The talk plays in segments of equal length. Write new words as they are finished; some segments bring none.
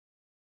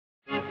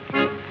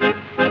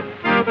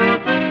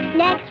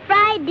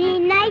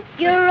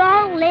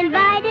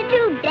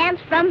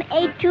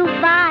to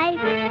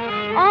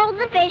 5. All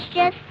the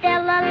fishes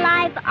still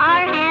alive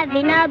are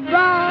having a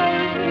ball.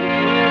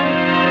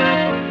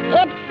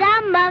 It's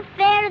some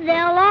affair,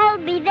 they'll all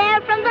be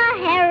there from the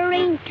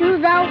herring to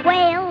the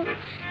whale.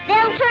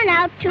 They'll turn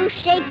out to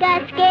shake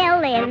a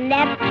scale in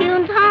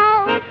Neptune's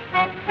hall.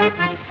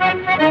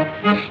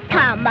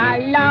 Come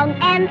along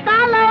and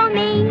follow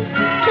me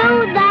to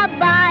the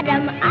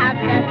bottom of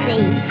the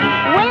sea.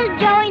 We'll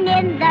join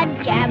in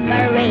the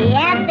jamboree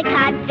at the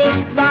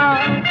Codfish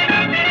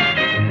Ball.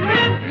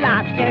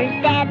 Lobsters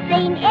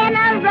dancing in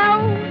a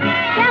row,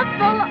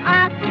 shuffle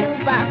off to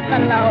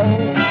Buffalo.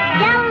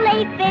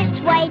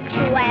 Jellyfish sway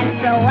to and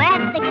fro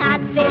at the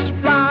Codfish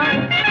Ball.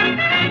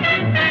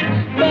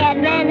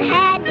 Ben and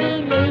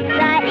Hattie lead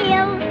the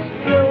eel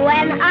through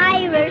an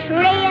Irish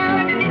reel.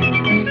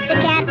 The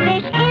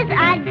catfish is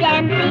a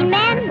dancing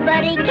man,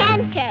 but he can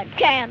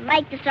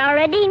like the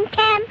sardine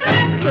can.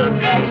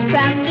 Tuna's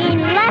trucking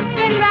left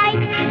and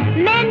right,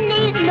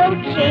 Minnie's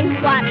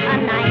mooching, what a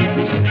night.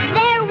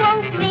 There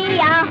won't be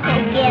a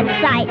hook in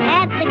sight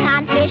at the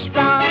Codfish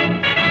Ball.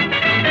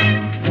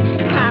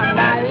 Come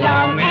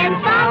along and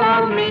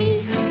follow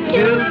me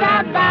to the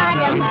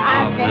bottom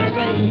of the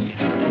sea.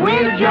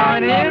 We'll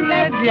join in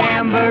the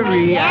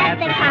jamboree at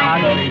the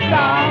Codfish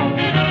Ball.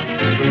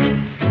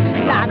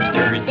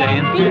 Lobsters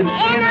dancing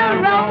in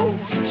a row,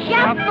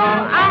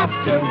 shuffle off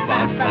to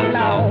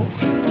Buffalo.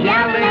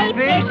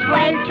 Jellyfish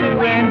sway to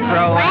and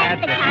fro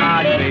at the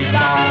Codfish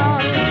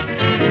Ball.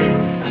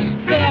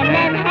 Ben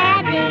and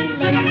Hattie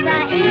lead the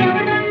eel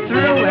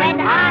through an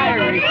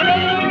Irish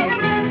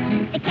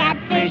reel. The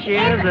catfish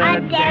is a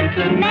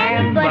dancing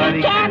man, but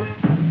he can't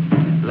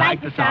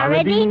like the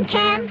sardine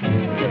can.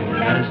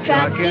 Tuna's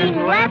trucking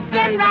left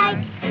and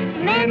right,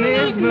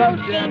 Minnie's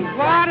mooching,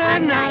 what a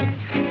night.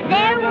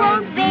 There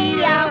won't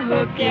be a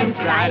hook in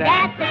sight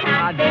at the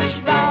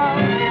Codfish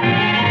Ball.